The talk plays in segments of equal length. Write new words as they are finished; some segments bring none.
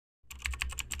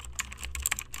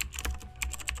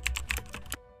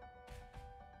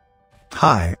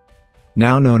Hi.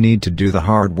 Now no need to do the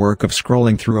hard work of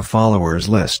scrolling through a followers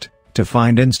list to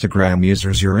find Instagram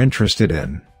users you're interested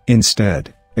in.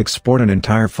 Instead, export an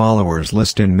entire followers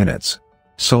list in minutes.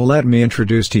 So let me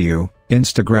introduce to you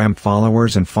Instagram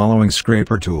Followers and Following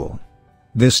Scraper tool.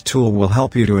 This tool will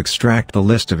help you to extract the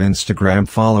list of Instagram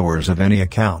followers of any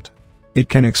account. It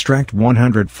can extract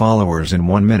 100 followers in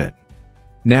 1 minute.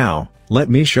 Now, let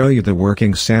me show you the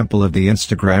working sample of the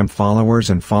Instagram Followers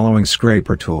and Following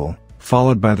Scraper tool,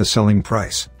 followed by the selling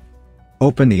price.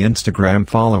 Open the Instagram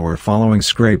Follower Following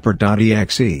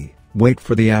Scraper.exe, wait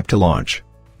for the app to launch.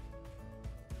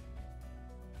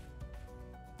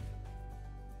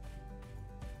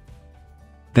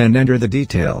 Then enter the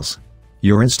details.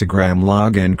 Your Instagram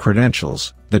login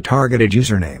credentials, the targeted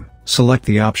username, select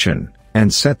the option,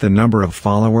 and set the number of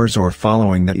followers or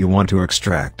following that you want to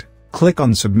extract. Click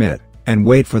on Submit, and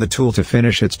wait for the tool to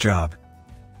finish its job.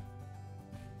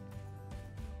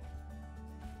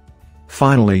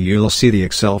 Finally, you'll see the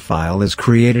Excel file is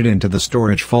created into the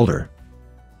storage folder.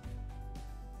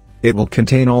 It will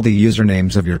contain all the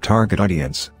usernames of your target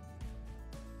audience.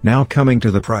 Now coming to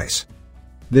the price.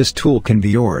 This tool can be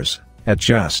yours, at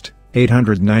just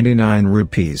 899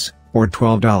 rupees, or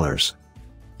 $12.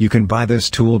 You can buy this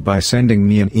tool by sending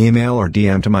me an email or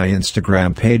DM to my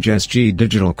Instagram page SG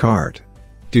Digital Cart.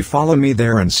 Do follow me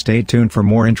there and stay tuned for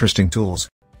more interesting tools.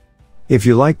 If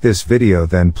you like this video,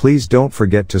 then please don't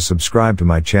forget to subscribe to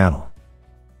my channel.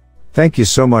 Thank you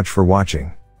so much for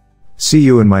watching. See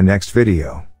you in my next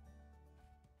video.